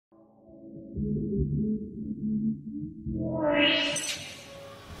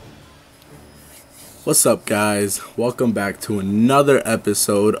What's up, guys? Welcome back to another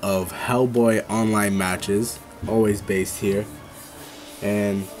episode of Hellboy Online Matches, always based here.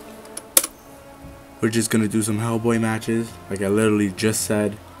 And we're just gonna do some Hellboy matches, like I literally just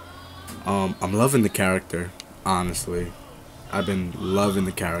said. I'm loving the character, honestly. I've been loving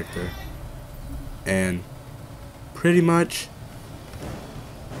the character, and pretty much,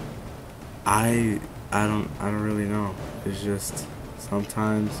 I don't really know. It's just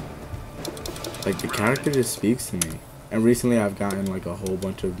sometimes, like, the character just speaks to me. And recently I've gotten like a whole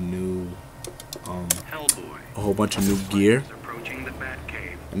bunch of new gear,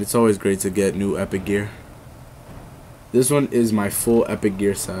 and it's always great to get new epic gear. This one is my full epic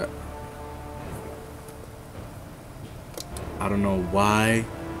gear set. I don't know why,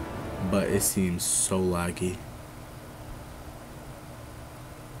 but it seems so laggy.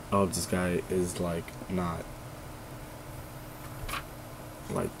 Oh, this guy is like not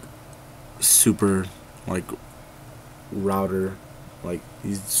like super like router, like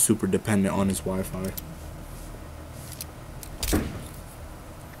he's super dependent on his Wi-Fi.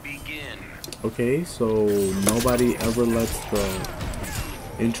 Begin. Okay, so nobody ever lets the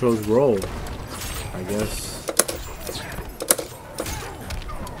intros roll, I guess.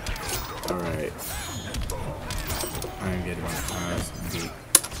 Alright, I am getting my ass beat.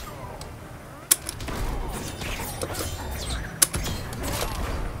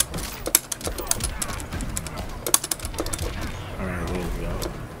 Alright, there we go.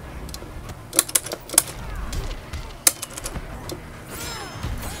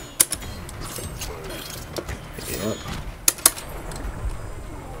 Yep.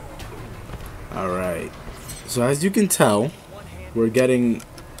 Alright. So as you can tell, we're getting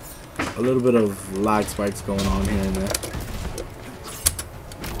a little bit of lag spikes going on here and there.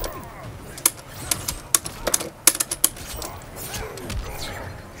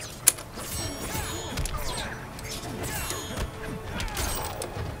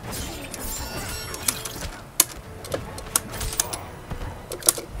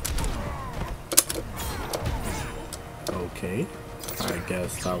 Okay, I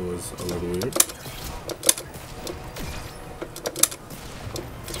guess that was a little weird.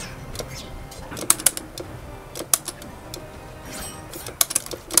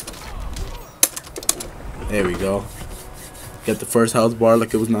 There we go. Get the first health bar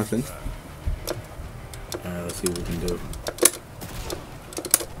like it was nothing. Alright, let's see what we can do.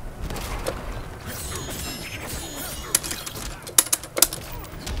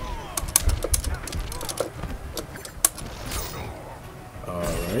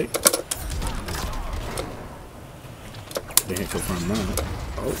 Alright. Can't confirm that.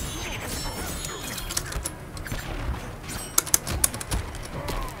 Oh.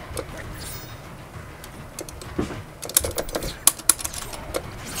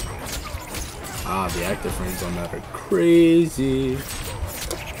 Ah, the active frames on that are crazy.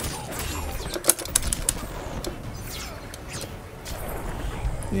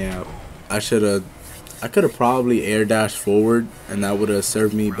 Yeah, I could have probably air dashed forward and that would have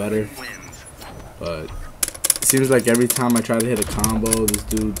served me better. But it seems like every time I try to hit a combo, this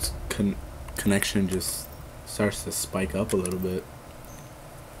dude's connection just starts to spike up a little bit.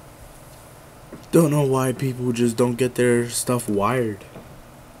 Don't know why people just don't get their stuff wired.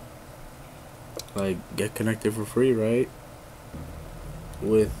 Like, get connected for free, right?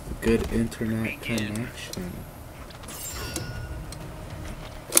 With good internet connection.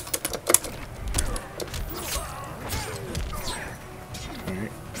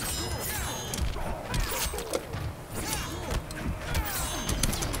 Alright.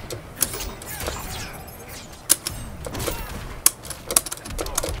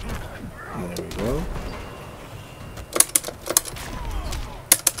 There we go.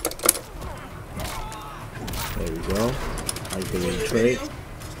 There we go. Activate trade.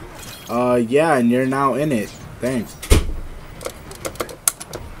 Yeah, and you're now in it. Thanks.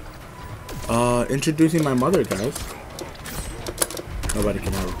 Introducing my mother, guys. Nobody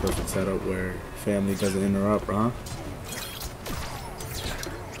can have a perfect setup where family doesn't interrupt, huh?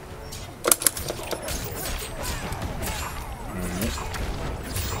 Alright.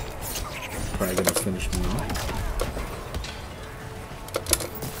 Probably gonna finish me off.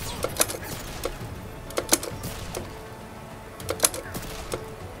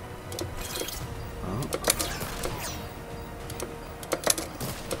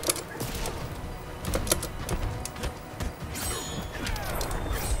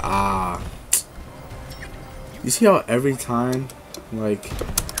 Ah. You see how every time, like,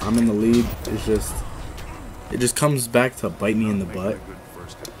 I'm in the lead, it just comes back to bite me in the butt.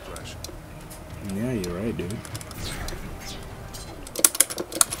 Yeah, you're right, dude.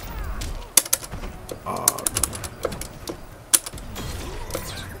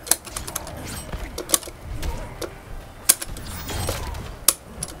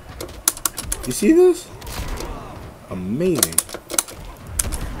 You see this? Amazing.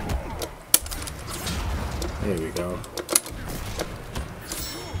 There we go.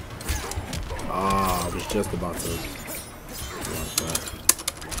 Ah, I was just about to launch that.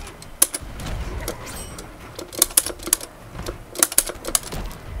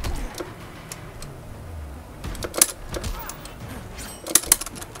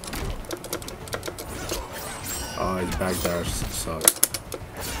 Oh, his backdash sucks.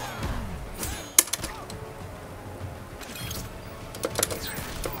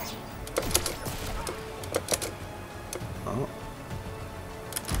 Oh.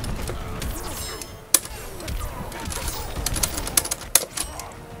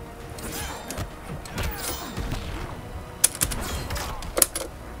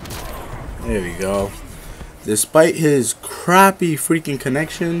 There we go. Despite his crappy freaking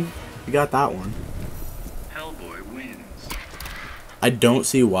connection, he got that one. Hellboy wins. I don't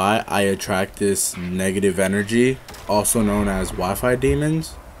see why I attract this negative energy, also known as Wi-Fi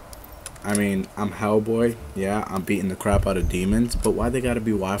demons. I mean, I'm Hellboy. Yeah, I'm beating the crap out of demons, but why they gotta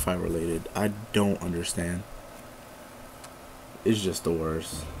be Wi-Fi related? I don't understand. It's just the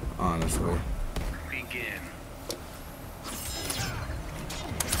worst, honestly. Begin.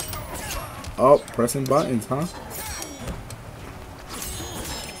 Oh, pressing buttons, huh?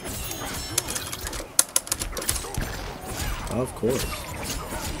 Of course.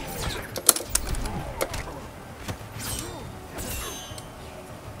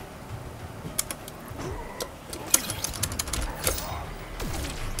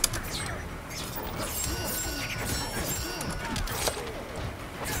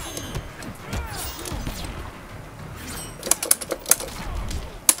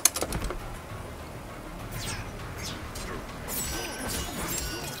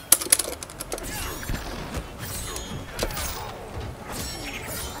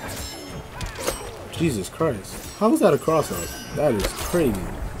 Jesus Christ. How was that a cross-up? That is crazy.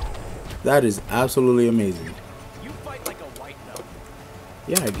 That is absolutely amazing. You fight like a white belt.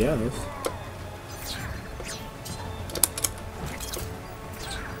 Yeah, I guess.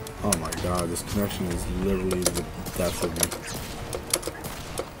 Oh my god, this connection is literally the death of me.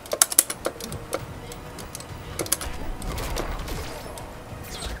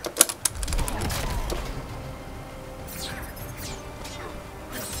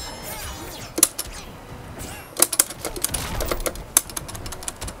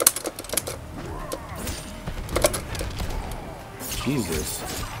 Jesus.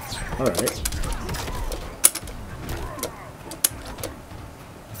 Alright.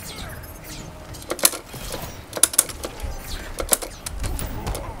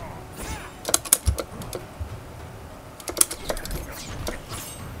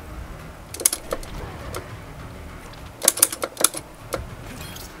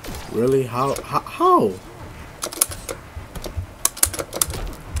 Really? How?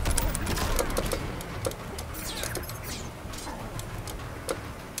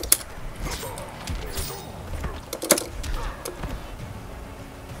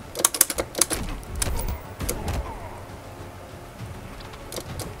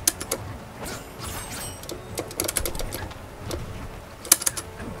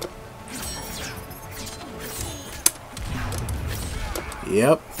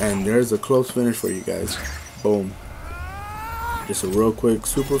 Yep, and there's a close finish for you guys. Boom. Just a real quick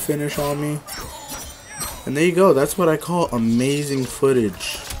super finish on me. And there you go. That's what I call amazing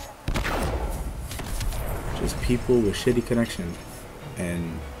footage. Just people with shitty connection.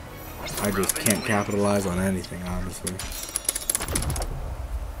 And I just can't capitalize on anything, honestly.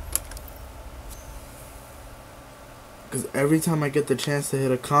 Because every time I get the chance to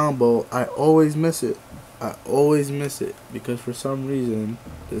hit a combo, I always miss it. I always miss it because for some reason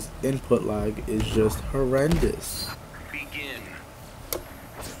this input lag is just horrendous. Begin.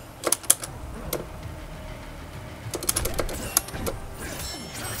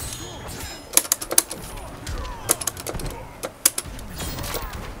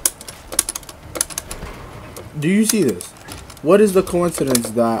 Do you see this? What is the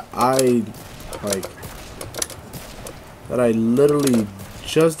coincidence that I literally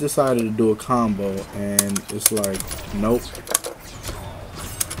just decided to do a combo and it's like, nope.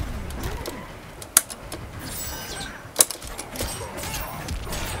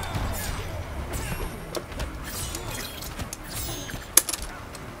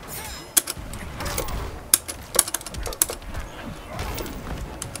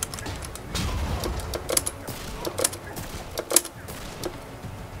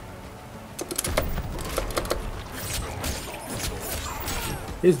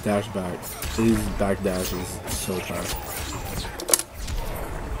 His dash back, his back dash is so fast.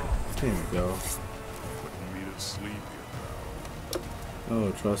 There we go. Putting me to sleep here.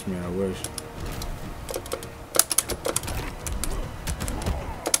 Oh, trust me, I wish.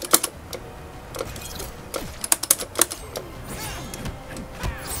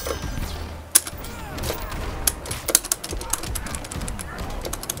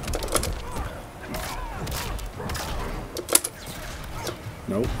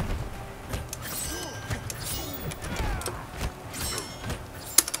 Nope.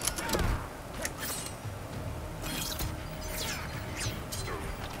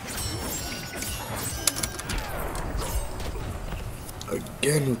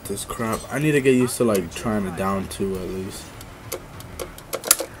 Again with this crap. I need to get used to like trying to down two at least.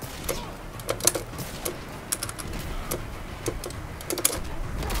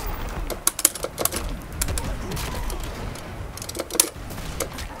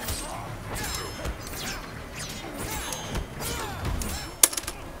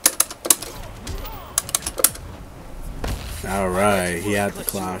 Alright, he had to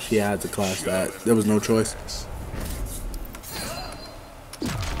clash. He had to clash that. There was no choice.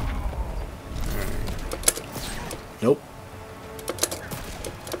 Nope.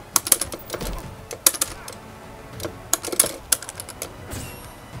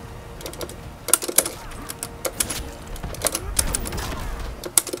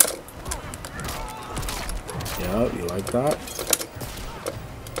 Yup, you like that?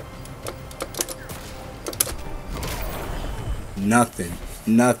 Nothing.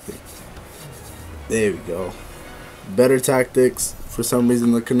 Nothing. There we go. Better tactics. For some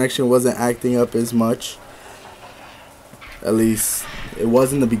reason, the connection wasn't acting up as much. At least, it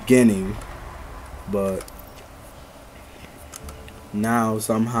was in the beginning. But now,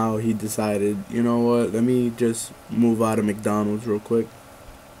 somehow, he decided, you know what, let me just move out of McDonald's real quick.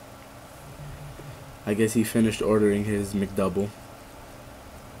 I guess he finished ordering his McDouble.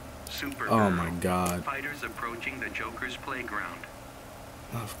 Oh my god. Fighters approaching the Joker's playground.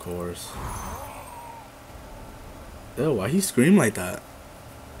 Of course. Ew, why he scream like that?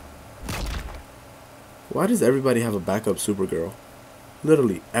 Why does everybody have a backup Supergirl?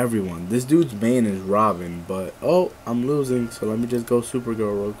 Literally everyone. This dude's main is Robin, but oh, I'm losing, so let me just go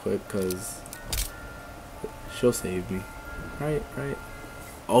Supergirl real quick, cause she'll save me. Right, right.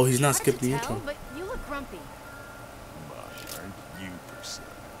 Oh, he's not skipping the intro. But you look grumpy. Gosh, aren't you percent?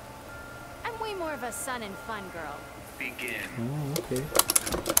 I'm way more of a sun and fun girl. Begin. Oh, okay.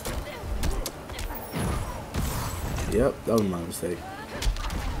 Yep, that was my mistake.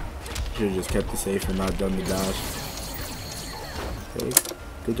 Should've just kept it safe and not done the dash. Okay,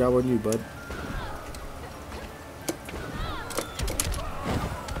 good job on you, bud.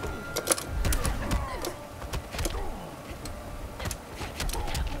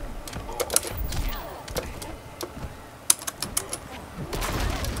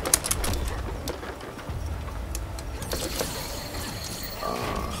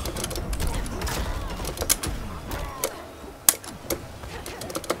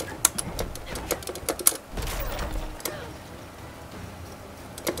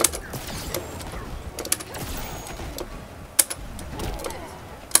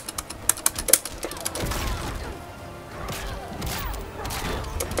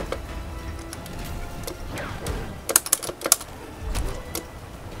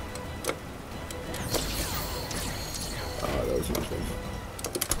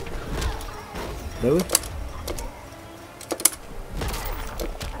 Really?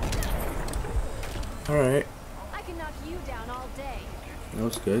 Alright. I can knock you down all day. That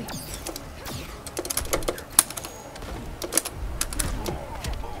was good.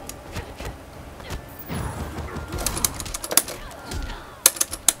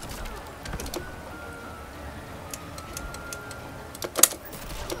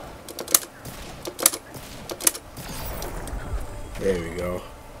 There we go.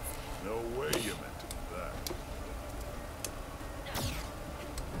 No way you meant to do that.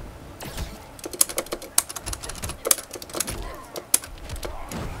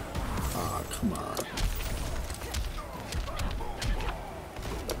 Ah, come on.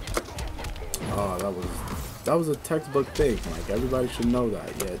 Oh, that was a textbook thing. Like everybody should know that.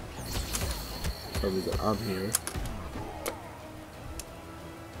 Yet, because I'm here.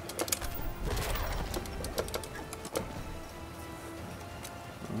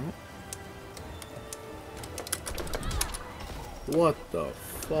 What the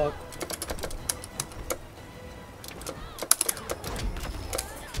fuck?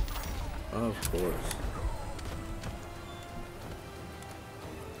 Of course.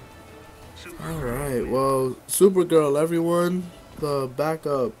 Alright, well, Supergirl, everyone. the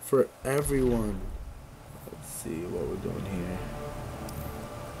backup for everyone. Let's see what we're doing here.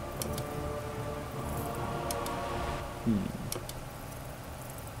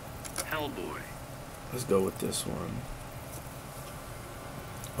 Hellboy. Let's go with this one.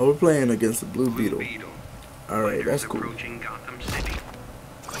 Oh, we're playing against the Blue Beetle. Alright, that's cool. Approaching Gotham City.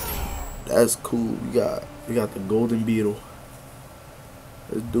 That's cool. We got the Golden Beetle.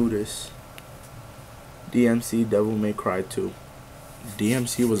 Let's do this. DMC Devil May Cry 2.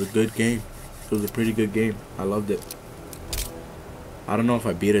 DMC was a good game. It was a pretty good game. I loved it. I don't know if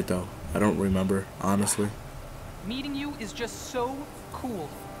I beat it though. I don't remember, honestly. Meeting you is just so cool.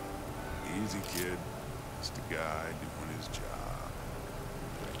 Easy, kid. Just a guy doing his job.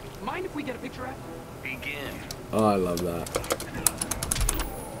 Mind if we get a picture after? Begin. Oh, I love that.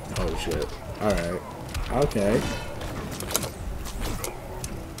 Oh shit. Alright. Okay.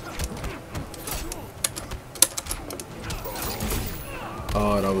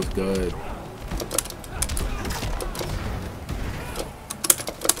 Oh, that was good.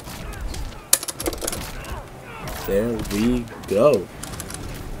 There we go.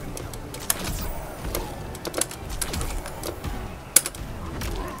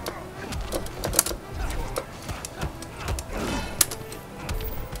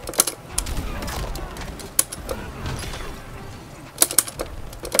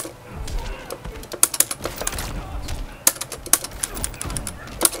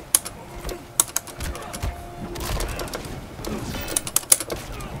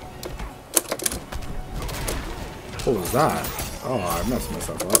 What was that? Oh, I messed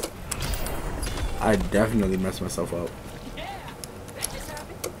myself up. I definitely messed myself up.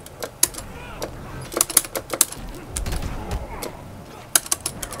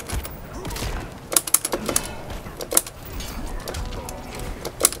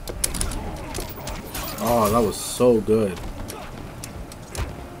 Oh, that was so good.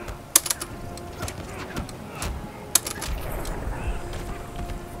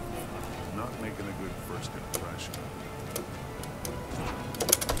 Not making a good first impression.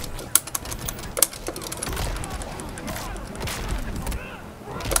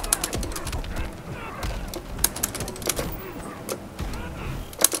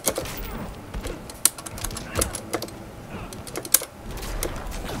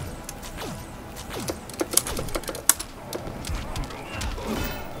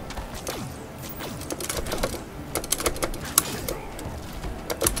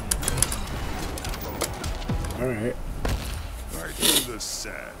 Alright. Right to the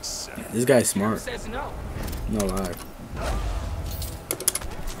sad sack. This guy's smart. Says no. No lie.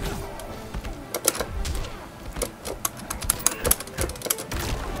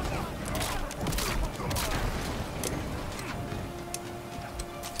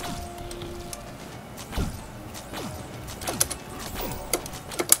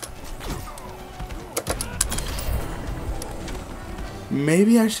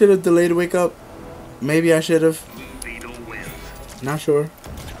 Maybe I should have delayed wake up. Maybe I should have. Blue Beetle wins. Not sure.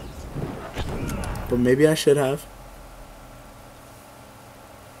 But maybe I should have.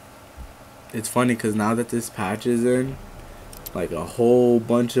 It's funny because now that this patch is in, like a whole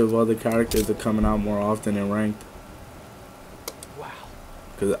bunch of other characters are coming out more often in ranked. Wow.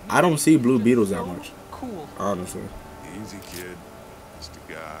 Because I don't see Blue Beetles that much, Cool. honestly. Easy, kid. Just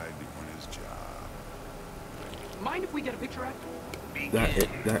a guy doing his job. Mind if we get a picture after? Begin.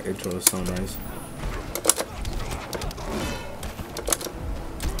 That intro is so nice.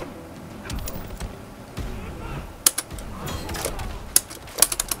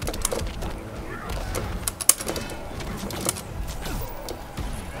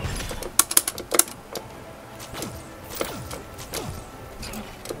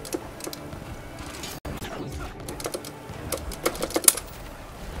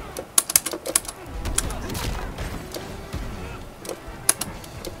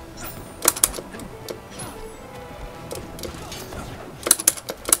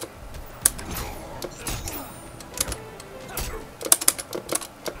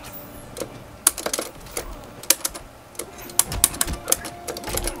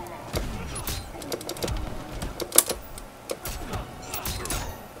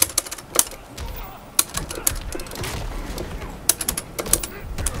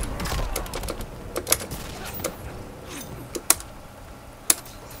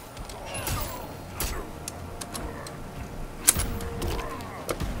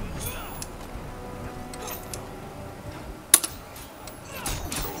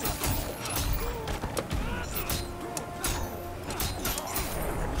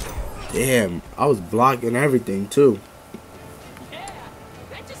 Damn, I was blocking everything too. Yeah,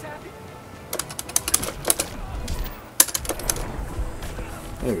 that just happened.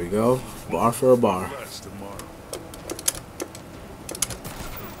 go. Bar for a bar. Less tomorrow.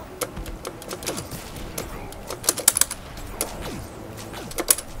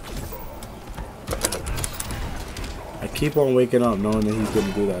 I keep on waking up knowing that he's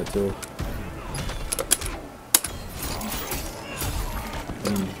gonna do that too.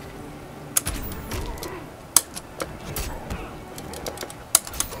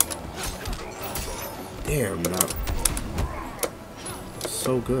 Damn, no.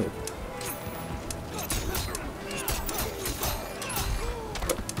 So good.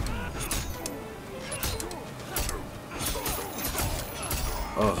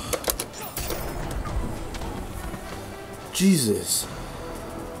 Oh. Jesus.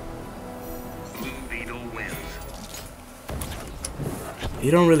 Blue Beetle wins.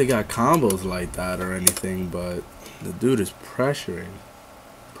 He don't really got combos like that or anything, but the dude is pressuring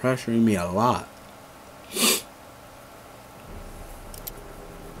me a lot.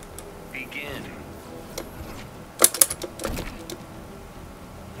 Begin.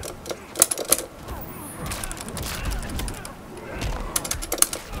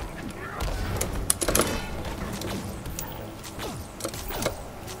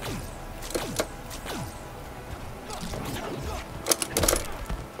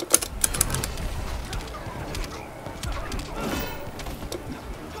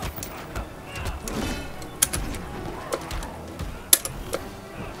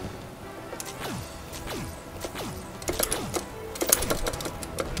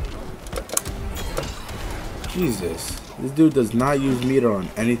 Jesus. This dude does not use meter on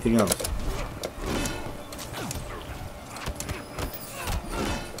anything else.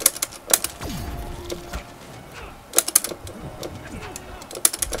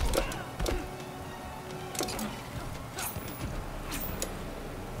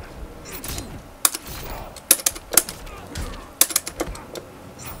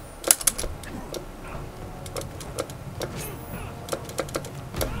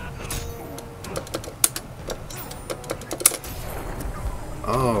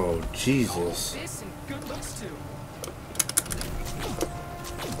 Oh, Jesus. This and good looks too.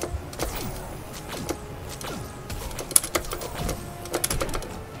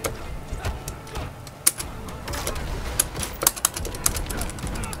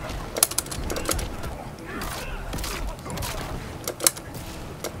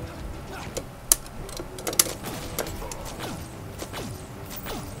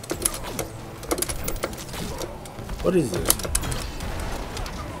 What is this?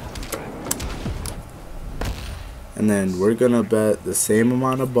 And then we're gonna bet the same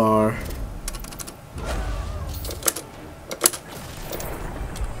amount of bar.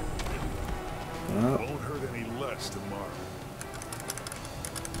 Well, Won't hurt any less tomorrow.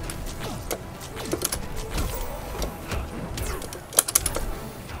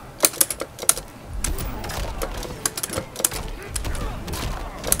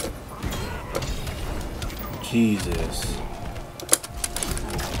 Jesus.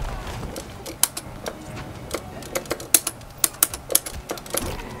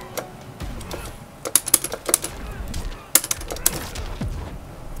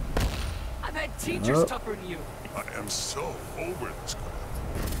 I've had teachers Oh. tougher than you. I am so over this crap.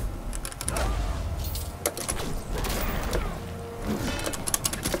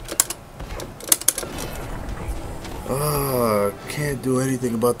 Can't do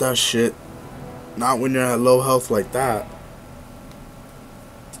anything about that shit. Not when you're at low health like that.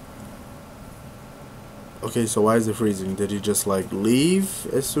 Okay, so why is it freezing? Did he just like leave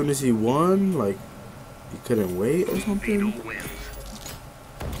as soon as he won? Like he couldn't wait or something? Beetle wins.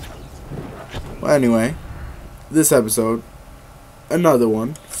 Well, anyway, this episode, another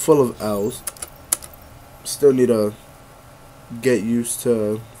one full of L's. Still need to get used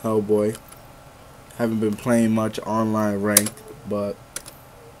to Hellboy. Haven't been playing much online ranked, but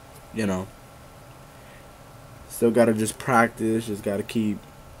you know, still gotta just practice. Just gotta keep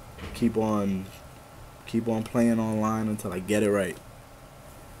on playing online until I get it right.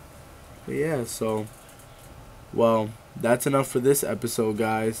 But yeah, so well, that's enough for this episode,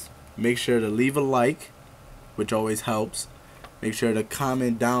 guys. Make sure to leave a like, which always helps. Make sure to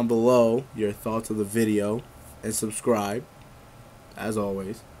comment down below your thoughts of the video and subscribe. As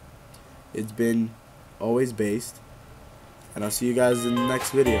always, it's been always based, and I'll see you guys in the next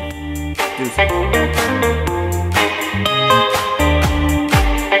video. Deuces.